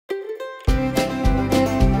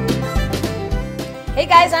Hey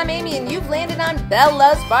guys, I'm Amy and you've landed on Belle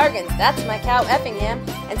Loves Bargains. That's my cow Effingham,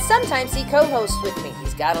 and sometimes he co-hosts with me.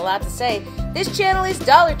 He's got a lot to say. This channel is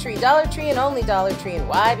Dollar Tree and only Dollar Tree. And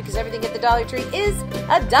why? Because everything at the Dollar Tree is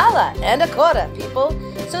 $1.25, people.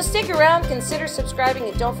 So stick around, consider subscribing,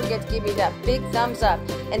 and don't forget to give me that big thumbs up.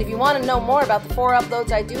 And if you want to know more about the 4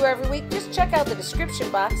 uploads I do every week, just check out the description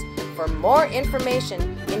box for more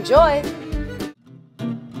information. Enjoy!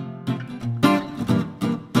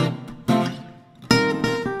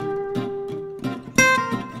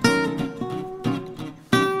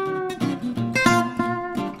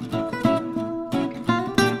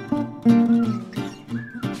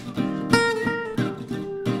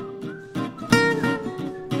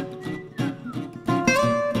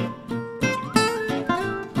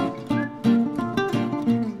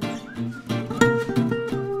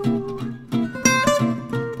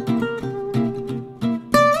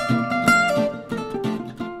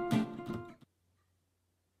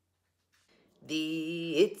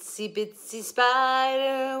 The itsy bitsy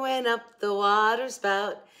spider went up the water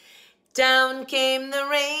spout. Down came the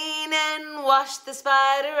rain and washed the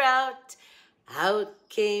spider out. Out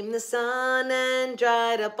came the sun and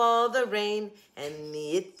dried up all the rain. And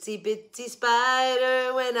the itsy bitsy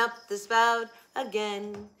spider went up the spout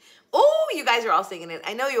again. Oh, you guys are all singing it.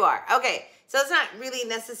 I know you are. Okay, so it's not really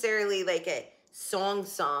necessarily like a song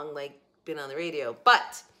like been on the radio,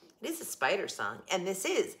 but it is a spider song. And this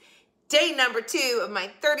is day number 2 of my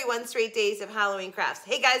 31 straight days of Halloween crafts.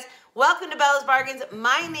 Hey guys, welcome to Belle's Bargains.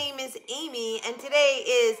 My name is Amy, and today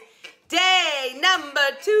is day number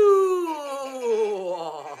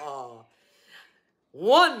 2.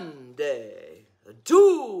 1 day,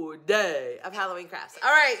 2 day of Halloween crafts.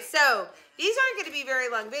 All right, so these aren't going to be very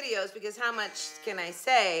long videos because how much can I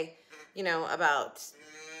say, you know, about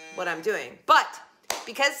what I'm doing? But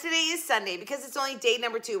because today is Sunday, because it's only day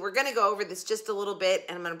number 2, we're going to go over this just a little bit,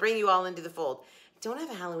 and I'm going to bring you all into the fold. I don't have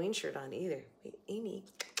a Halloween shirt on either. Wait, Amy,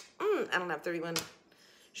 I don't have 31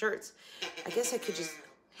 shirts. I guess I could just,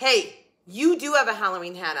 hey, you do have a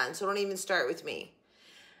Halloween hat on, so don't even start with me.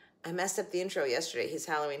 I messed up the intro yesterday. His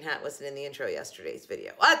Halloween hat wasn't in the intro yesterday's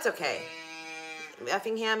video. Well, that's okay.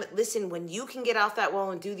 Effingham, listen, when you can get off that wall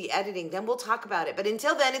and do the editing, then we'll talk about it. But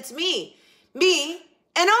until then, it's me, and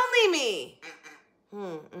only me.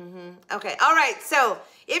 Okay, all right, so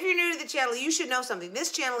if you're new to the channel, you should know something. This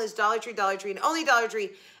channel is Dollar Tree, and only Dollar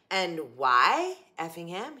Tree. And why,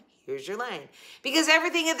 Effingham? Here's your line. Because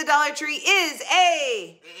everything at the Dollar Tree is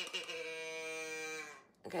a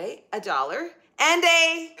dollar and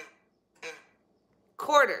a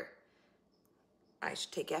quarter. I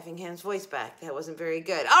should take Effingham's voice back. That wasn't very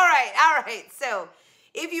good. All right, so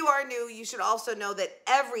if you are new, you should also know that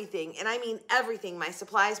everything, and I mean everything, my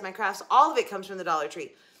supplies, my crafts, all of it comes from the Dollar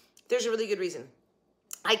Tree. There's a really good reason.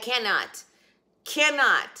 I cannot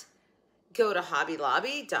go to Hobby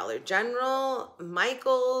Lobby, Dollar General,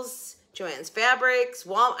 Michael's, Joann's Fabrics,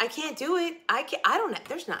 Walmart. I can't do it.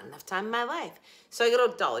 There's not enough time in my life. So I go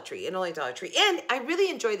to Dollar Tree and only Dollar Tree. And I really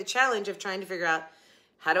enjoy the challenge of trying to figure out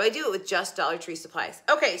how do I do it with just Dollar Tree supplies.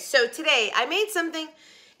 Okay, so today I made something,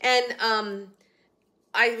 and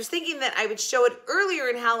I was thinking that I would show it earlier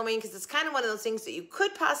in Halloween because it's kind of one of those things that you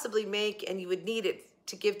could possibly make and you would need it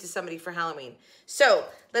to give to somebody for Halloween. So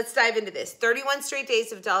let's dive into this. 31 straight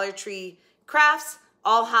days of Dollar Tree crafts,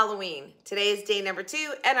 all Halloween. Today is day number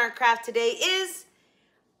 2, and our craft today is,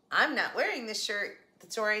 I'm not wearing this shirt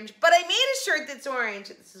that's orange, but I made a shirt that's orange.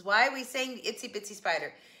 This is why we sang Itsy Bitsy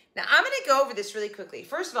Spider. Now I'm gonna go over this really quickly.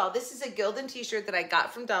 First of all, this is a Gildan t-shirt that I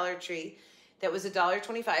got from Dollar Tree. That was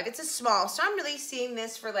 $1.25. It's a small, so I'm really seeing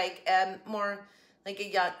this for like more like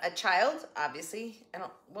a child, obviously.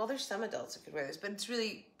 Well, there's some adults that could wear this, but it's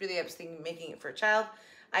really, I was thinking making it for a child.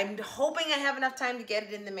 I'm hoping I have enough time to get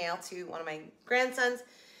it in the mail to one of my grandsons.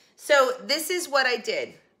 So this is what I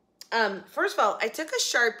did. First of all, I took a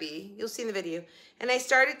Sharpie, you'll see in the video, and I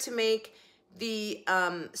started to make the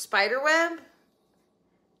spider web.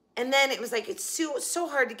 And then it was like, it's so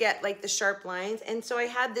hard to get like the sharp lines. And so I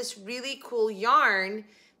had this really cool yarn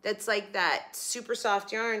that's like that super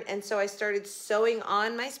soft yarn. And so I started sewing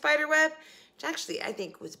on my spider web, which actually I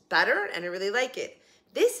think was better, and I really like it.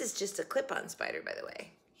 This is just a clip-on spider, by the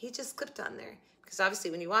way. He just clipped on there because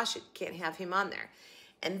obviously when you wash it, you can't have him on there.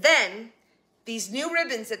 And then these new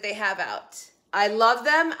ribbons that they have out, I love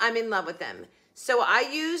them. I'm in love with them. So I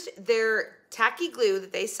used their tacky glue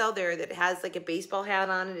that they sell there that has like a baseball hat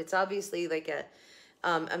on it. It's obviously like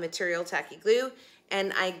a material tacky glue.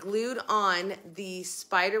 And I glued on the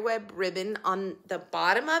spiderweb ribbon on the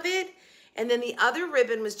bottom of it. And then the other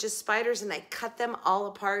ribbon was just spiders, and I cut them all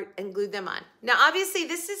apart and glued them on. Now, obviously,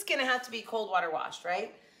 this is gonna have to be cold water washed,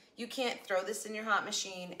 right? You can't throw this in your hot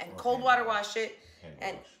machine and cold water wash it.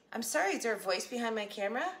 Hand wash. I'm sorry, is there a voice behind my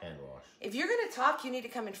camera? Hand wash. If you're going to talk, you need to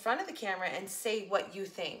come in front of the camera and say what you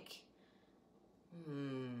think.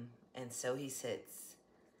 And so he sits.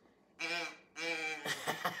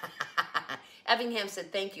 Effingham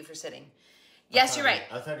said, thank you for sitting. Yes, you're right.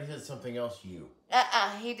 I thought he said something else, you.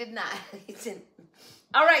 He did not. He didn't.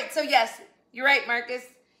 All right, so yes, you're right, Marcus.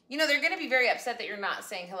 You know, they're going to be very upset that you're not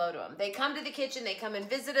saying hello to them. They come to the kitchen. They come and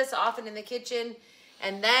visit us often in the kitchen.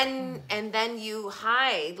 And then you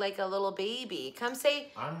hide like a little baby. Come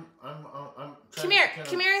say, come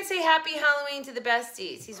here and say happy Halloween to the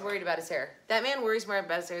besties. He's worried about his hair. That man worries more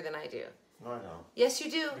about his hair than I do. No, I don't. Yes, you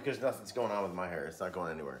do. Because nothing's going on with my hair. It's not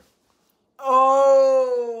going anywhere.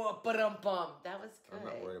 Oh, ba-dum-bum. That was good. I'm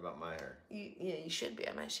not worried about my hair. Yeah, you should be.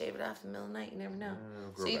 I might shave it off in the middle of the night. You never know.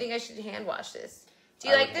 So you back. think I should hand wash this? Do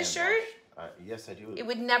you like this shirt? Yes, I do. It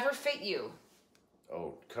would never fit you.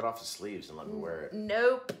 Oh, cut off the sleeves and let me wear it.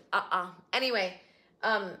 Nope. Anyway,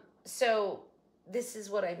 so this is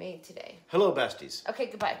what I made today. Hello, besties. Okay,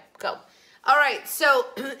 goodbye. Go. All right. So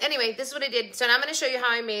anyway, this is what I did. So now I'm going to show you how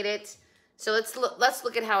I made it. So let's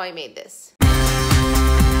look at how I made this.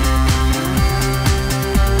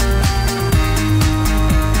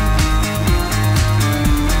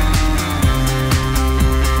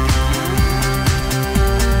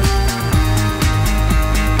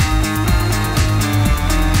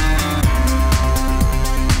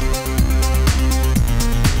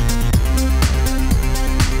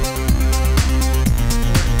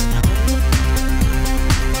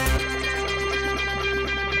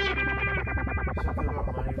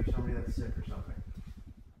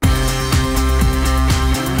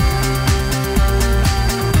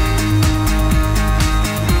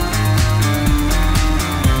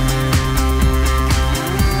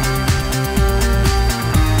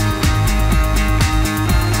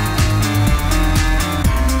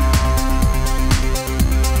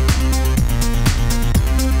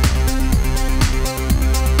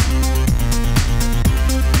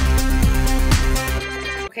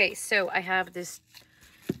 Okay, so I have this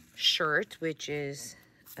shirt, which is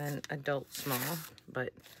an adult small, but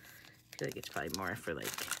I feel like it's probably more for like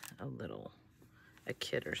a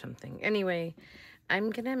kid or something. Anyway, I'm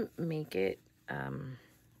gonna make it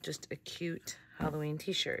just a cute Halloween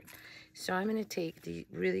t-shirt. So I'm gonna take the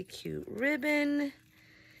really cute ribbon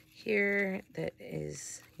here that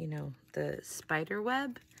is, you know, the spider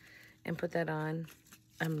web, and put that on.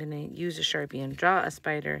 I'm gonna use a Sharpie and draw a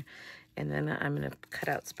spider, and then I'm gonna cut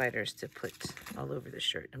out spiders to put all over the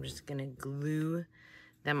shirt. I'm just gonna glue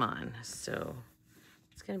them on. So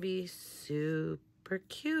it's gonna be super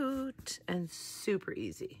cute and super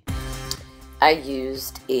easy. I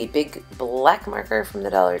used a big black marker from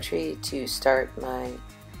the Dollar Tree to start my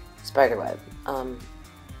spider web.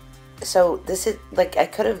 So this is, like, I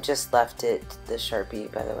could have just left it, the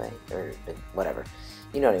Sharpie, by the way, or whatever.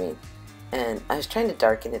 You know what I mean? And I was trying to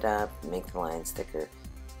darken it up, make the lines thicker.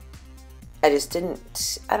 I just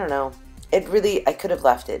didn't, I don't know. It really, I could have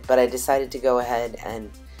left it, but I decided to go ahead and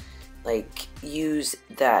like use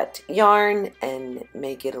that yarn and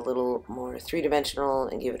make it a little more three-dimensional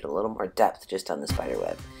and give it a little more depth just on the spider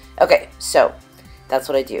web. Okay, so that's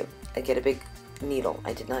what I do. I get a big needle.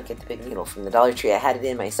 I did not get the big needle from the Dollar Tree. I had it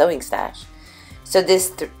in my sewing stash. So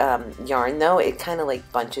this yarn though, it kind of like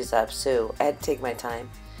bunches up, so I had to take my time.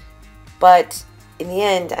 But in the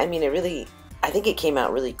end, I mean, I think it came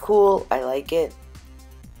out really cool. I like it.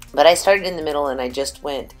 But I started in the middle and I just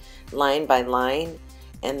went line by line,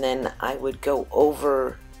 and then I would go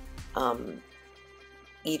over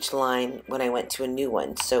each line when I went to a new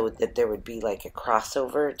one, so that there would be like a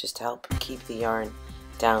crossover just to help keep the yarn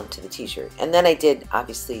down to the t-shirt. And then I did,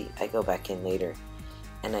 obviously, I go back in later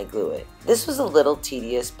and I glue it. This was a little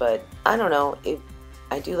tedious, but I don't know.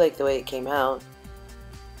 I do like the way it came out.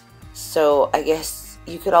 So I guess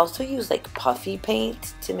you could also use like puffy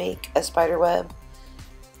paint to make a spider web.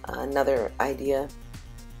 Another idea.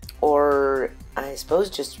 Or I suppose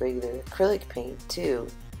just regular acrylic paint too.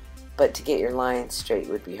 But to get your lines straight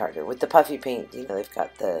would be harder. With the puffy paint, you know, they've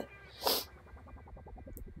got the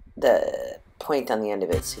point on the end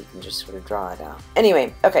of it, so you can just sort of draw it out.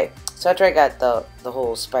 Anyway, okay, so after I got the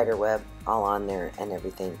whole spider web all on there and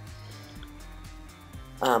everything,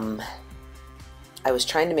 I was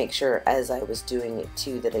trying to make sure as I was doing it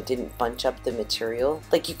too that I didn't bunch up the material.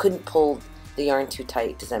 Like, you couldn't pull the yarn too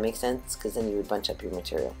tight. Does that make sense? Because then you would bunch up your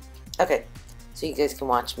material. Okay, so you guys can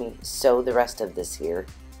watch me sew the rest of this here.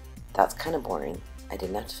 That's kind of boring. I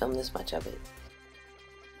didn't have to film this much of it.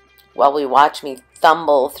 While we watch me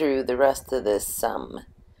fumble through the rest of this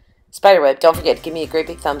spider web, don't forget to give me a great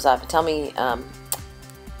big thumbs up and tell me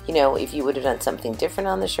you know, if you would have done something different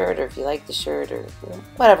on the shirt, or if you like the shirt, or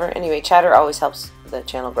whatever. Anyway, chatter always helps the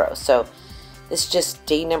channel grow. So this is just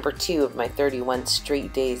day number 2 of my 31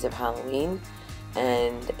 straight days of Halloween.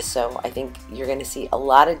 And so I think you're going to see a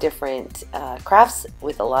lot of different crafts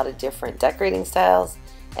with a lot of different decorating styles,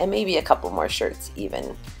 and maybe a couple more shirts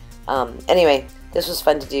even. Anyway, this was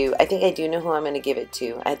fun to do. I think I do know who I'm going to give it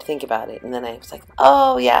to. I had to think about it, and then I was like,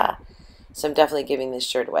 oh yeah. So I'm definitely giving this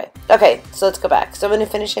shirt away. Okay, so let's go back. So I'm going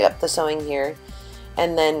to finish up the sewing here.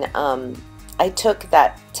 And then I took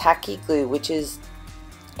that tacky glue, which is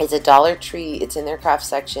a Dollar Tree. It's in their craft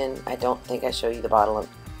section. I don't think I show you the bottle. I'm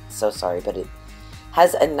so sorry, but it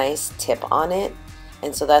has a nice tip on it,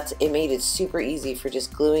 and so it made it super easy for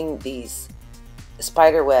just gluing these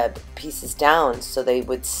spider web pieces down so they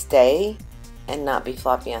would stay and not be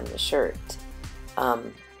floppy on the shirt.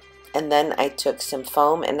 And then I took some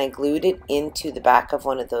foam and I glued it into the back of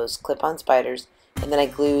one of those clip-on spiders, and then I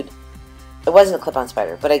glued, it wasn't a clip-on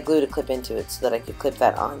spider, but I glued a clip into it so that I could clip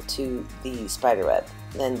that onto the spider web.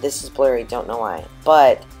 Then this is blurry, don't know why,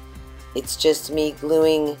 but it's just me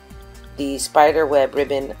gluing the spider web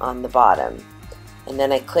ribbon on the bottom, and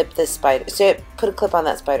then I clipped this spider, so I put a clip on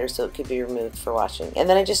that spider so it could be removed for washing. And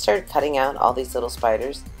then I just started cutting out all these little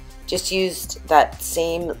spiders. Just used that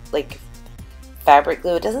same like fabric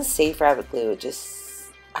glue. It doesn't say fabric glue, it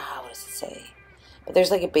just, what does it say? But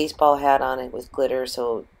there's like a baseball hat on it with glitter,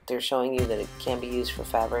 so they're showing you that it can be used for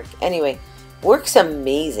fabric. Anyway, works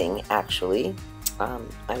amazing actually. I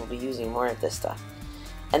will be using more of this stuff.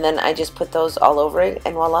 And then I just put those all over it,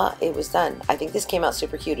 and voila, it was done. I think this came out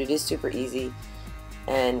super cute. It is super easy.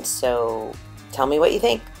 And so tell me what you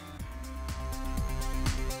think.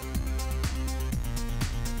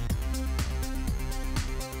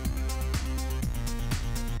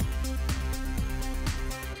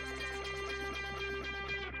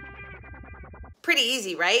 Pretty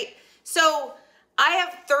easy, right? So I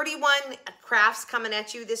have 31 crafts coming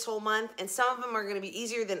at you this whole month, and some of them are going to be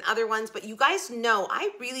easier than other ones, but you guys know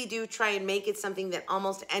I really do try and make it something that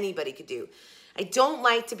almost anybody could do. I don't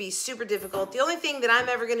like to be super difficult. The only thing that I'm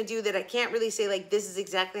ever going to do that I can't really say like this is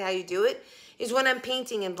exactly how you do it is when I'm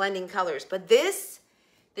painting and blending colors. But this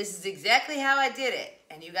is exactly how I did it,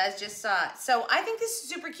 and you guys just saw it. So I think this is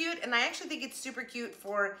super cute, and I actually think it's super cute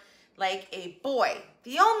for like a boy.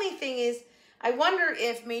 The only thing is, I wonder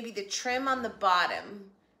if maybe the trim on the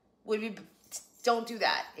bottom would be, don't do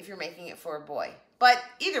that if you're making it for a boy. But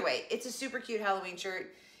either way, it's a super cute Halloween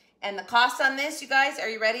shirt. And the cost on this, you guys, are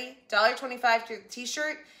you ready? $1.25 to the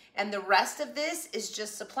t-shirt. And the rest of this is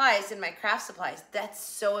just supplies in my craft supplies. That's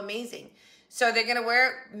so amazing. So they're gonna wear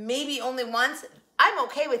it maybe only once. I'm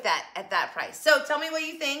okay with that at that price. So tell me what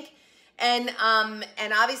you think. And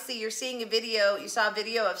obviously you're seeing a video, you saw a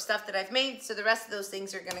video of stuff that I've made, so the rest of those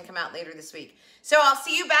things are gonna come out later this week. So I'll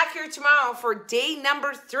see you back here tomorrow for day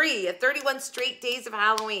number 3 of 31 straight days of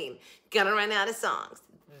Halloween. Gonna run out of songs,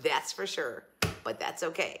 that's for sure, but that's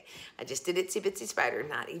okay. I just did Itsy Bitsy Spider,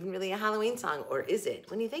 not even really a Halloween song, or is it?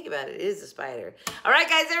 When you think about it, it is a spider. All right,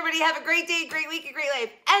 guys, everybody have a great day, great week, and great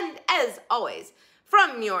life. And as always,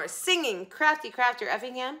 from your singing crafty crafter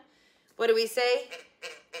Effingham, what do we say?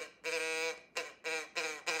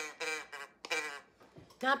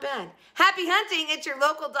 Not bad. Happy hunting at your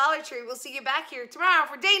local Dollar Tree. We'll see you back here tomorrow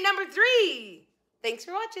for day number 3. Thanks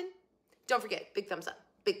for watching. Don't forget, big thumbs up.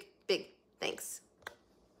 Big thanks.